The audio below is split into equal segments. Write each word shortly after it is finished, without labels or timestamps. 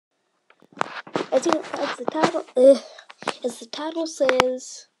as the title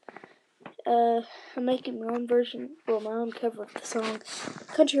says, I'm making my own version, my own cover of the song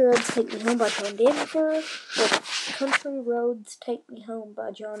Country Roads Take Me Home by John Denver, or Country Roads Take Me Home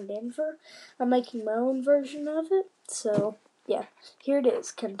by John Denver. I'm making my own version of it, so, yeah, here it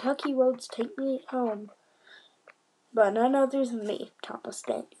is, Kentucky Roads Take Me Home by none other than me, Thomas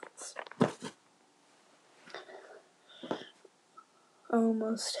Daniels.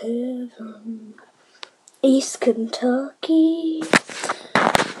 Almost heaven, East Kentucky,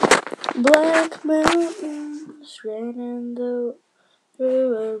 Black mountains running through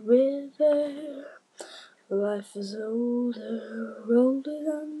a river. Life is older, rolling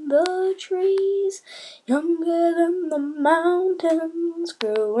on the trees, younger than the mountains,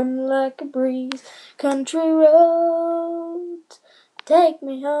 growing like a breeze. Country roads, take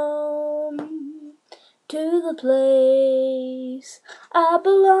me home to the place I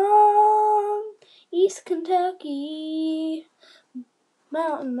belong. East Kentucky,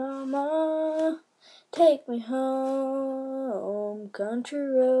 Mountain Mama, take me home. Country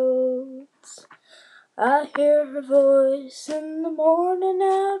roads, I hear her voice in the morning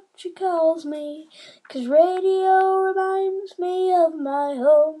out, she calls me, 'cause radio reminds me of my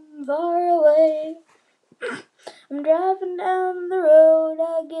home far away. I'm driving down the road,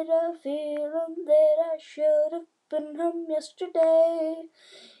 I get a feeling that I should have been home yesterday.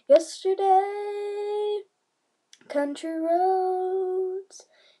 Yesterday, country roads,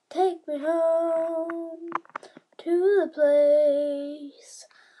 take me home to the place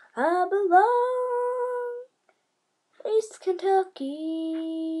I belong. East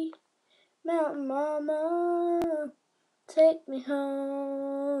Kentucky, Mountain Mama, take me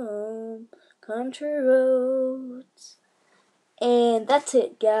home. Country roads. And that's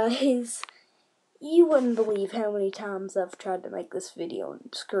it, guys. You wouldn't believe how many times I've tried to make this video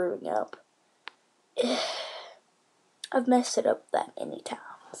and screwing up. I've messed it up that many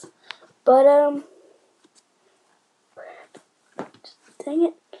times. But, dang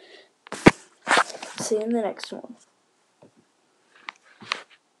it. See you in the next one.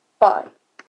 Bye.